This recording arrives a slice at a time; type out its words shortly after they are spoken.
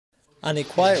On a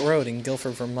quiet road in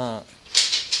Guilford, Vermont,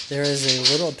 there is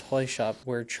a little toy shop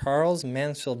where Charles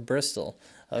Mansfield Bristol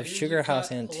of Sugar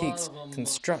House Antiques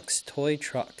constructs toy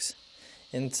trucks.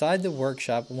 Inside the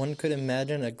workshop, one could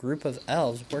imagine a group of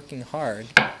elves working hard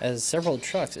as several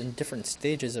trucks in different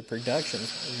stages of production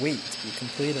wait to be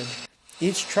completed.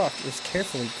 Each truck is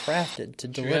carefully crafted to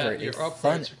deliver a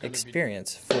fun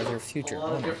experience for their future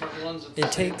owner.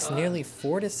 It takes nearly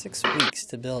 4 to 6 weeks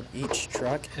to build each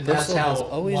truck. Bristol has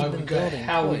always been building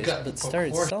toys, but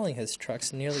started selling his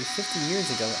trucks nearly 50 years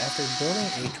ago after building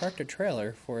a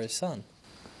tractor-trailer for his son.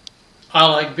 I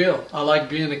like Bill. I like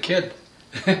being a kid.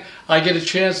 I get a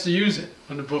chance to use it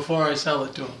before I sell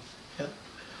it to him. Yeah.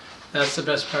 That's the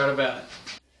best part about it.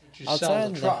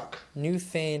 Outside the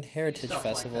Newfane Heritage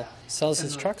Festival sells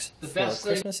his trucks for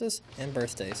Christmases and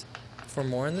birthdays. For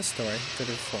more on this story, go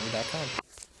to reform.com.